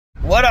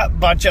What up,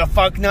 bunch of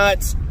fuck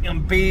nuts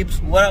and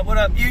beeps? What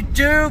up,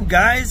 YouTube,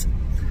 guys?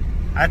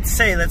 I'd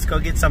say let's go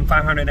get some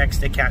 500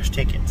 extra cash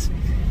tickets.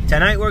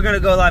 Tonight we're gonna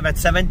go live at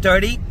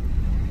 7:30.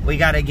 We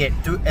gotta get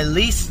through at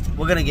least,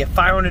 we're gonna get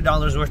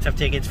 $500 worth of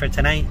tickets for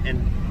tonight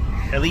and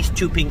at least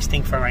 2 pink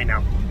stink for right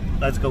now.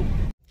 Let's go.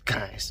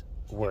 Guys,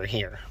 we're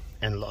here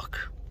and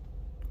look.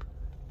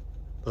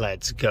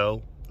 Let's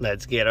go.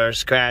 Let's get our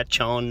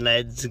scratch on.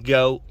 Let's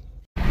go.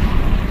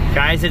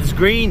 Guys, it's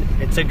green.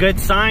 It's a good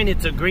sign.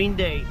 It's a green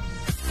day.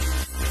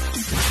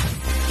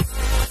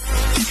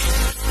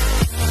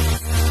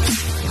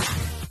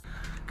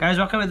 Guys,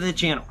 welcome to the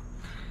channel.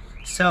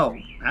 So,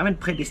 I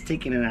haven't played this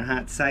ticket in a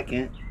hot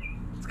second.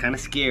 It's kind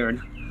of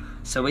scared.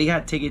 So we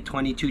got ticket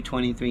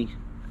 2223.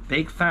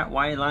 Big fat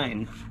white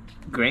line,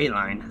 gray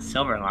line,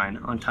 silver line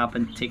on top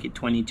of ticket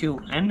 22,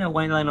 and a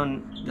white line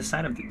on the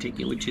side of the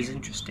ticket, which is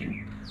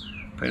interesting.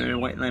 Put a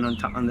white line on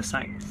top on the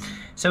side.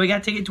 So we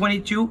got ticket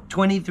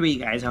 2223,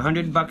 guys.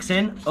 100 bucks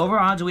in. Over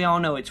odds, we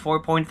all know it's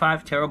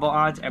 4.5. Terrible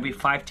odds. Every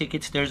 5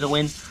 tickets, there's a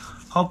win.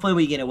 Hopefully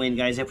we get a win,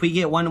 guys. If we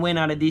get 1 win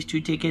out of these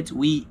 2 tickets,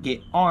 we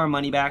get our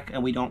money back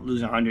and we don't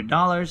lose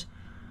 $100.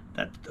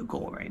 That's the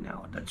goal right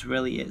now. That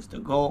really is the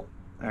goal.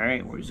 All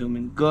right, we're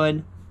zooming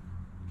good.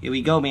 Here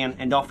we go, man.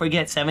 And don't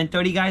forget,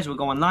 7:30, guys, we're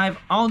going live.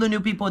 All the new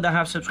people that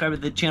have subscribed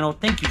to the channel,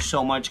 thank you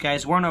so much,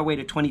 guys. We're on our way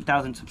to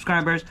 20,000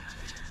 subscribers.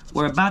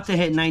 We're about to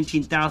hit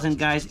 19,000,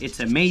 guys. It's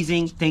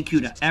amazing. Thank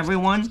you to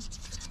everyone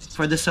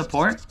for the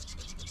support.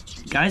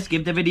 Guys,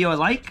 give the video a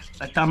like,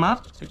 a thumb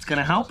up. It's going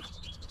to help.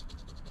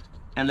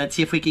 And let's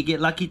see if we could get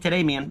lucky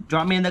today, man.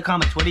 Drop me in the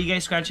comments. What are you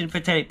guys scratching for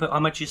today? Put how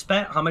much you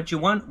spent, how much you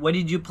won, what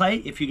did you play,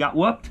 if you got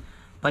whooped.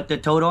 Put the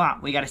total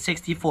out. We got a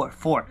 64,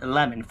 4,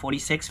 11,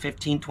 46,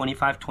 15,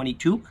 25,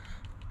 22.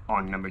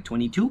 On number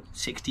 22,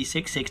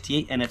 66,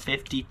 68, and a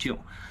 52.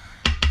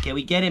 Okay,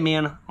 we get it,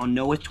 man. On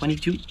no with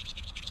 22.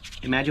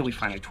 Imagine we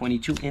find a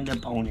 22 in the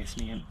bonus,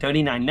 man.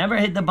 39. Never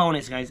hit the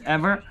bonus, guys,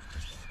 ever.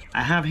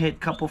 I have hit a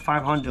couple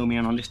 500,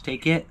 man, on this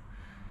ticket.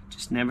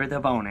 Just never the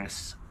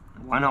bonus.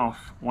 One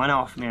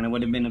off, man. It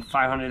would have been a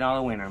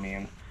 $500 winner,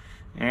 man.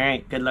 All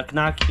right, good luck,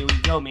 knock. Here we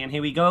go, man.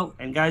 Here we go.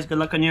 And guys, good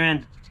luck on your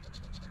end.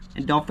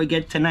 And don't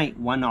forget tonight,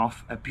 one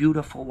off, a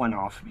beautiful one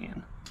off,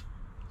 man.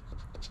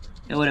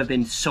 It would have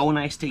been so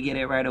nice to get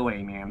it right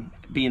away, man.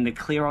 Being the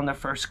clear on the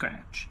first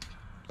scratch.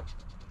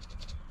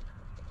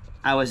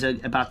 I was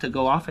about to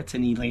go off. It's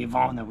an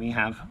 11 that we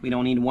have. We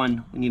don't need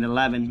 1. We need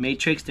 11.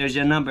 Matrix, there's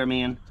your number,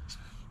 man.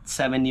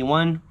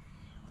 71.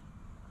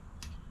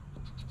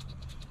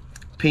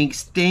 Pink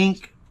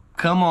stink.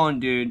 Come on,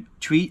 dude.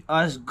 Treat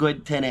us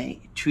good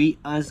today. Treat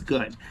us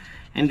good.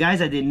 And guys,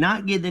 I did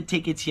not get the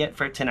tickets yet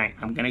for tonight.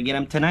 I'm going to get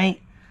them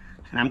tonight.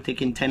 And I'm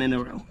taking 10 in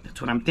a row.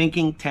 That's what I'm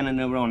thinking. 10 in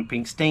a row on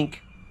pink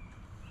stink.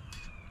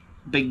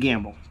 Big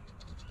gamble.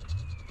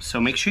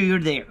 So make sure you're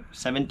there.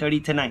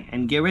 7:30 tonight.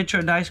 And Get Rich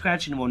or Die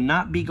Scratching will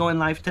not be going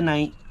live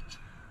tonight.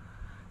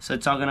 So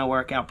it's all going to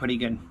work out pretty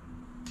good.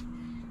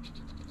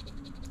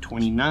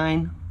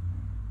 29.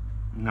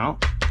 No.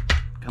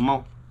 Come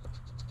on.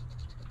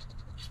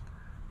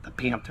 The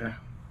Panther.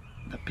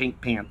 The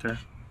Pink Panther.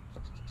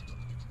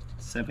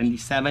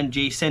 77.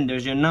 Jason,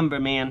 there's your number,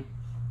 man.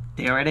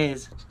 There it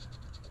is.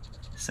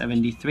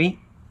 73.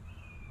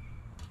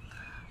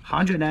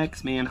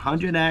 100x, man.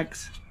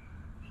 100x.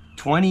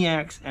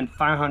 20x and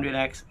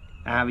 500x.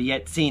 I have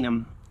yet seen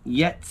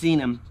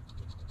them.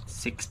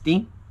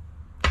 60.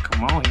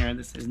 Come on here.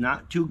 This is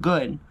not too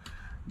good.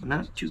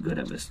 Not too good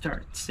of a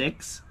start.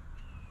 6.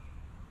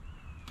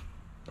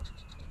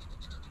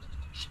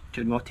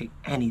 Dude, we'll take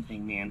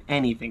anything, man.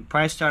 Anything.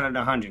 Price start at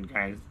 100,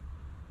 guys.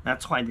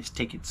 That's why this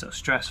ticket's so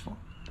stressful.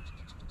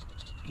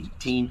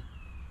 18.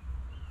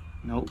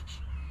 Nope.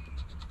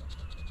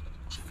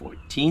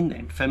 14. The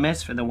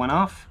infamous for the one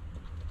off.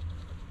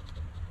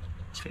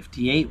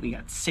 58. We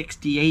got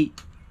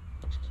 68.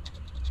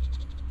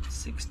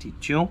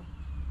 62.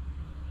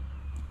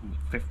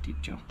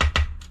 52.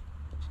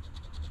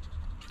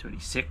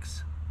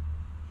 36.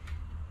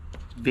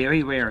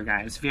 Very rare,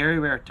 guys. Very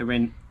rare to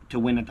win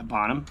at the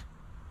bottom.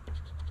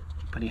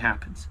 But it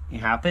happens. It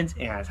happens.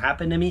 It has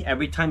happened to me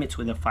every time it's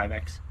with a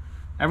 5x.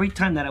 Every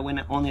time that I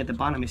win only at the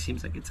bottom, it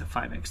seems like it's a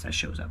 5x that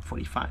shows up.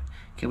 45.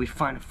 Can we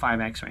find a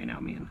 5x right now,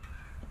 man?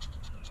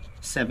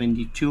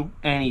 72.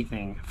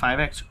 Anything.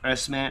 5x or a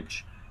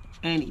smash.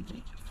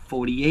 Anything.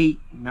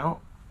 48.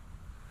 No.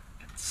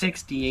 Got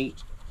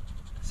 68.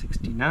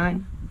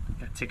 69.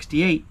 Got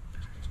 68.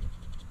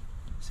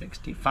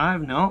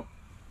 65. No.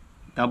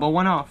 Double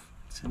one off.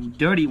 It's a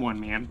dirty one,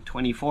 man.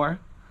 24.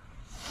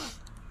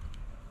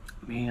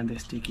 Man,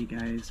 this ticket,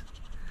 guys.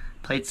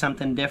 Played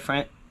something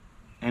different,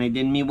 and it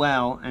did me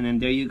well. And then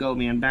there you go,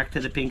 man. Back to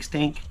the pink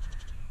stink.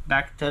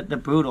 Back to the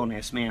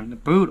brutalness, man. The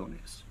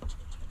brutalness.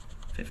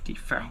 50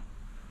 fell.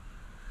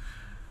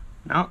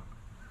 No.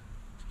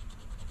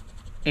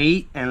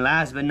 8, and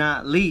last but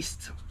not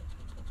least,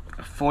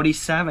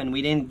 47.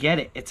 We didn't get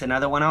it. It's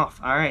another one off.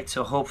 All right,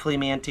 so hopefully,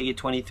 man, ticket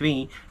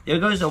 23. There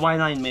goes the white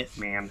line myth,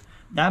 man.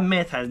 That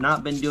myth has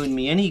not been doing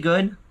me any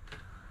good.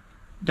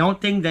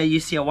 Don't think that you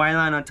see a white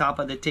line on top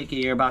of the ticket,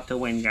 you're about to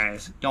win,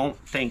 guys. Don't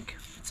think.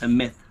 It's a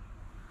myth.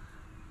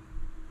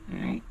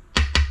 Alright.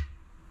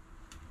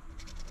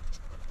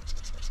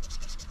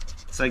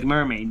 It's like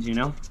mermaids, you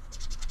know?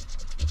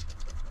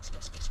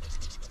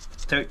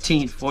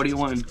 13,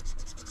 41,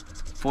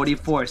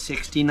 44,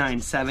 69,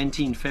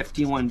 17,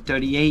 51,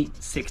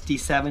 38,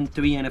 67,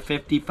 3 and a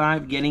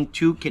 55. Getting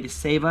 2, could it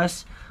save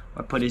us?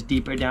 Or put us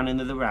deeper down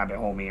into the rabbit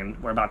hole, man.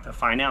 We're about to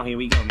find out. Here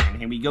we go, man.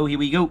 Here we go, here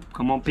we go.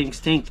 Come on, pink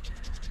stink.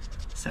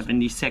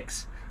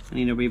 76. I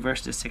need to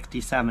reverse to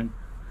 67.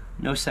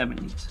 No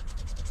 70s.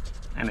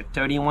 And a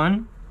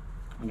 31.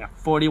 We got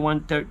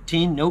 41,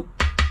 13. Nope.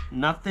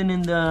 Nothing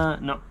in the...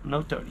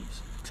 No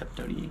 30s. Except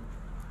 38.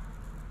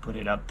 Put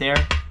it up there.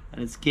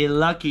 Let's get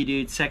lucky,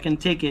 dude. Second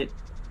ticket.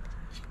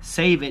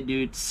 Save it,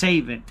 dude.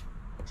 Save it.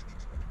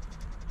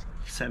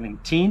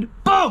 17.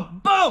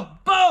 Boom! Boom!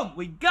 Boom!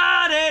 We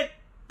got it!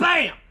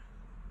 Bam!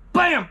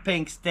 Bam!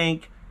 Pink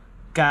stink.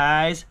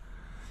 Guys,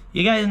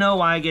 you guys know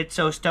why I get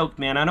so stoked,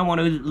 man. I don't want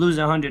to lose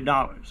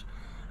 $100.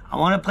 I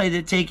want to play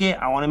the ticket.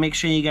 I want to make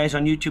sure you guys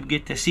on YouTube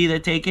get to see the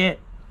ticket.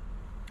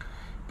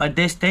 But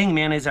this thing,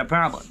 man, is a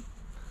problem.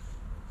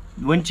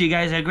 Wouldn't you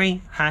guys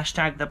agree?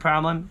 Hashtag the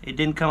problem. It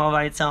didn't come all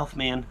by itself,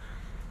 man.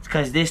 It's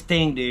because this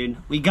thing, dude.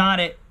 We got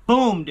it.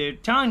 Boom,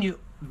 dude. Telling you,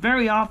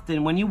 very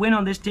often, when you win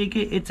on this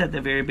ticket, it's at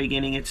the very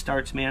beginning it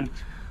starts, man.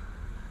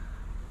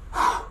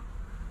 Whew.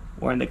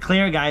 We're in the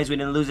clear, guys. We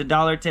didn't lose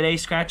 $1 today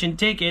scratching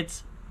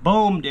tickets.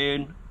 Boom,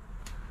 dude.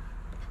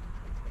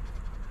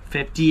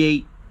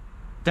 58.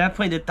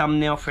 Definitely the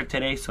thumbnail for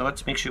today, so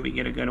let's make sure we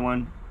get a good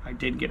one. I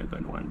did get a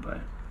good one, but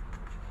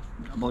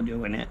double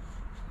doing it.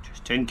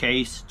 Just in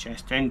case.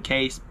 Just in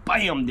case.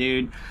 Bam,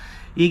 dude.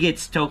 You get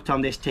stoked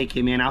on this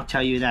ticket, man. I'll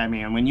tell you that,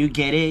 man. When you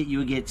get it,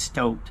 you get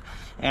stoked.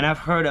 And I've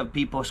heard of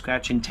people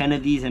scratching 10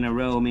 of these in a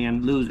row,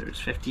 man. Losers.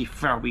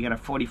 54. We got a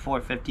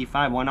 44,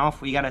 55. One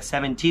off. We got a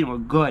 17. We're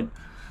good.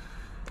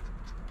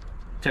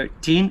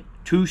 13.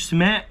 2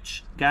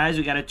 smatch. Guys,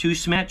 we got a 2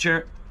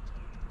 smatcher.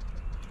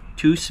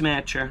 2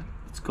 smatcher.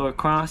 Let's go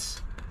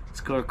across.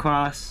 Let's go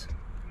across.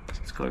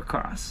 Let's go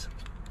across.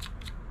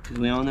 Because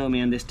we all know,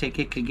 man, this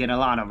ticket could get a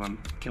lot of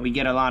them. Can we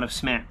get a lot of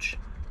smatch?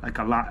 Like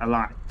a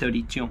lot.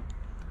 32.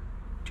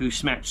 2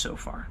 smatch so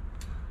far.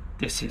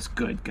 This is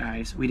good,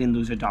 guys. We didn't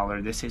lose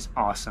 $1. This is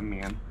awesome,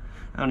 man.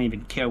 I don't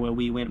even care where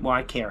we went. Well,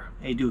 I care.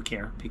 I do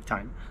care. Big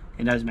time.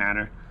 It does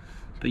matter.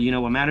 But you know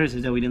what matters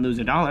is that we didn't lose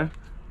 $1.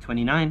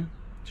 29.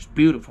 Just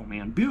beautiful,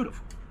 man.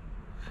 Beautiful.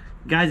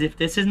 Guys, if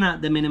this is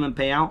not the minimum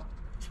payout,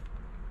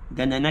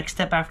 then the next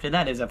step after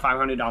that is a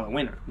 $500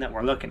 winner that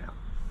we're looking at.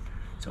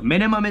 So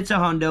minimum, it's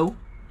 $100.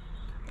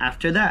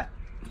 After that,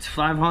 it's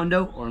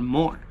 $500 or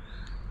more.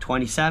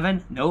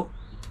 27, nope.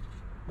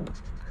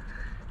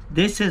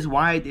 This is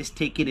why this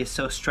ticket is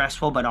so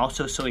stressful, but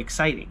also so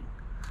exciting.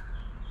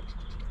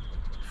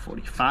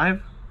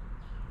 45,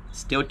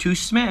 still 2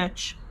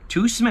 smatch.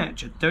 2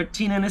 smatch, a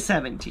 13 and a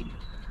 17.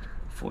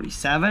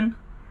 47,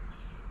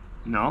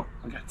 no,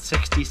 we got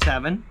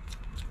 67.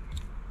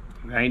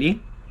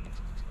 Righty.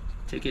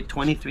 Ticket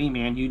 23,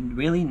 man. You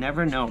really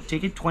never know.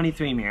 Ticket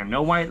 23, man.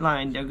 No white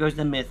line. There goes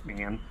the myth,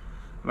 man.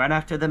 Right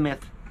after the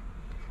myth.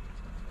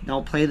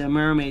 Don't play the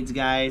mermaids,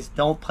 guys.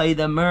 Don't play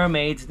the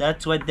mermaids.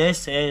 That's what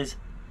this is.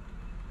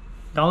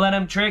 Don't let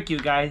them trick you,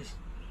 guys.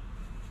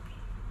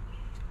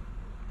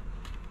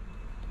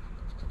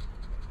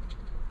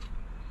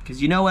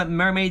 Because you know what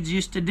mermaids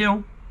used to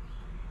do?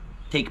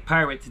 Take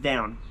pirates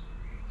down.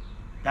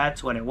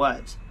 That's what it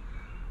was.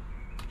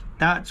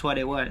 That's what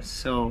it was.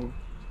 So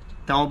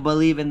don't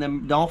believe in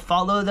them. Don't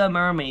follow the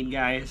mermaid,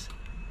 guys.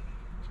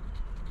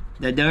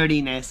 The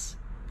dirtiness.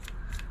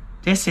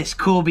 This is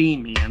cool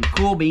bean, man.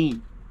 Cool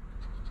bean.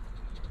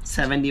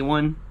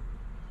 71.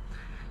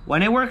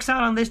 When it works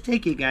out on this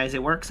ticket, guys,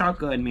 it works out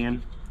good,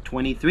 man.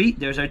 23.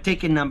 There's our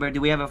ticket number.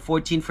 Do we have a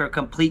 14 for a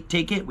complete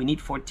ticket? We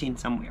need 14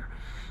 somewhere.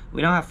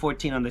 We don't have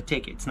 14 on the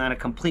ticket. It's not a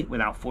complete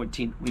without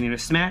 14. We need a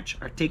smatch,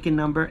 our ticket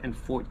number, and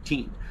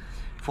 14.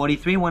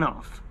 43 went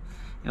off.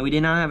 And we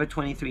did not have a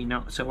 23.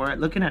 No. So we're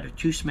looking at a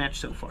 2 smatch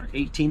so far.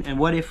 18. And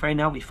what if right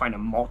now we find a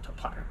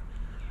multiplier?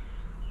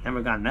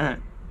 Never gotten that.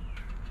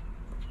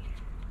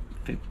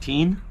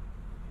 15.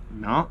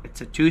 No.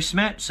 It's a 2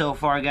 smatch so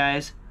far,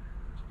 guys.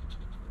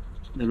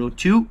 Little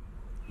 2.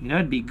 You know,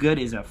 it'd be good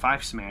is a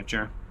 5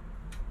 smatcher.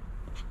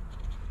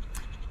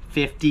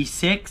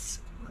 56.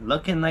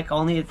 Looking like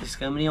only it's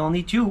gonna be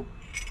only 2.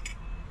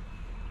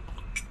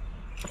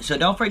 So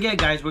don't forget,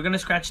 guys, we're gonna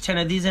scratch 10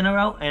 of these in a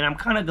row, and I'm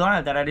kind of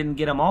glad that I didn't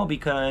get them all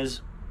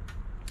because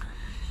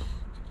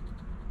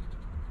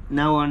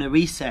now we're on a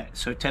reset.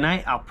 So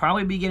tonight I'll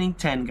probably be getting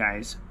 10,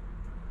 guys.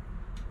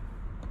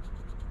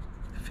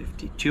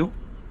 52.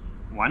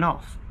 1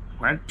 off.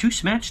 We're at 2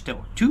 smatch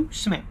still. 2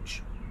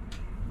 smatch.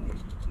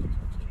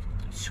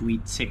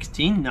 Sweet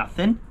 16.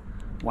 Nothing.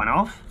 1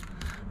 off.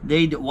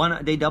 They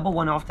double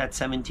 1 off that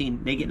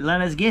 17. They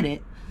let us get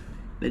it,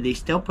 but they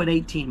still put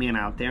 18 man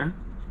out there.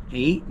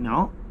 8,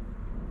 no.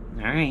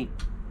 All right.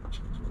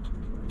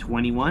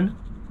 21,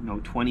 no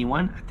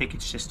 21. I think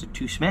it's just a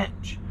 2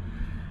 smatch.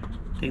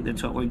 think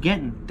that's what we're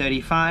getting.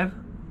 35.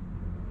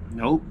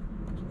 Nope.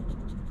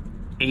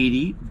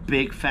 80.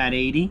 Big fat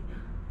 80.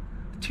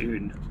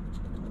 Dude,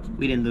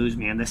 we didn't lose,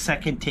 man. The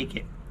second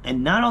ticket.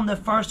 And not on the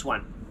first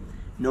one.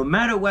 No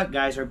matter what,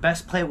 guys, our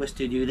best play was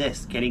to do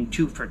this. Getting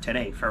 2 for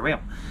today, for real.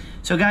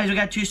 So, guys, we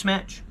got 2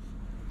 smash.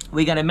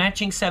 We got a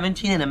matching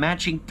 17 and a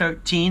matching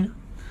 13.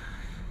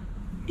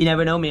 You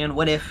never know, man.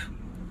 What if?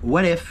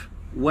 What if?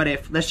 What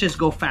if? Let's just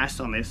go fast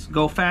on this.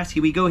 Go fast.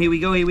 Here we go. Here we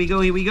go. Here we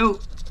go. Here we go.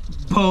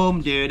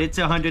 Boom, dude. It's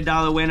a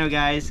 $100 winner,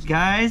 guys.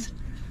 Guys,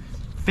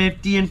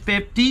 50 and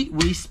 50.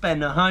 We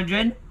spend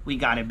 100. We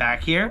got it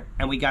back here.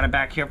 And we got it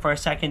back here for a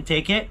second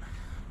ticket.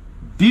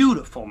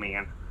 Beautiful,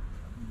 man.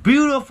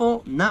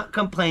 Beautiful. Not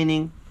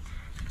complaining.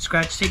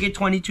 Scratch ticket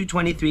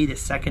 2223. The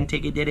second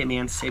ticket did it,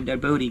 man. Saved our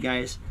booty,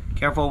 guys.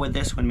 Careful with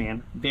this one,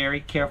 man. Very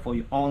careful.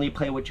 You only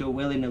play what you're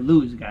willing to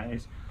lose,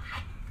 guys.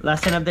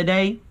 Lesson of the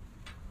day.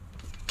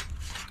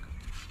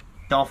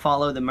 Don't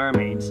follow the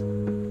mermaids.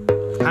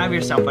 Have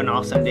yourself an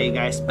awesome day,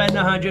 guys. Spend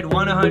 100,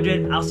 won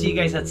 100. I'll see you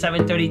guys at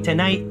 7:30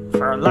 tonight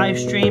for our live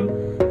stream.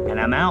 And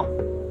I'm out.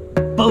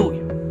 Boom.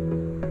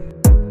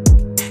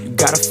 You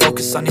gotta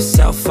focus on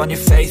yourself, on your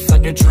faith,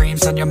 on your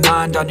dreams, on your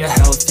mind, on your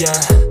health,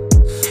 yeah.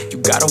 You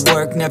gotta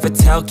work, never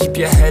tell. Keep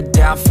your head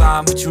down,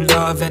 find what you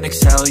love and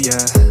excel,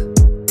 yeah.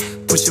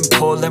 Push and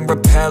pull and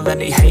repel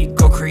any hate.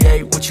 Go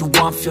create what you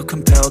want, feel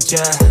compelled,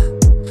 yeah.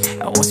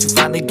 And once you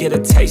finally get a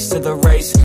taste of the race,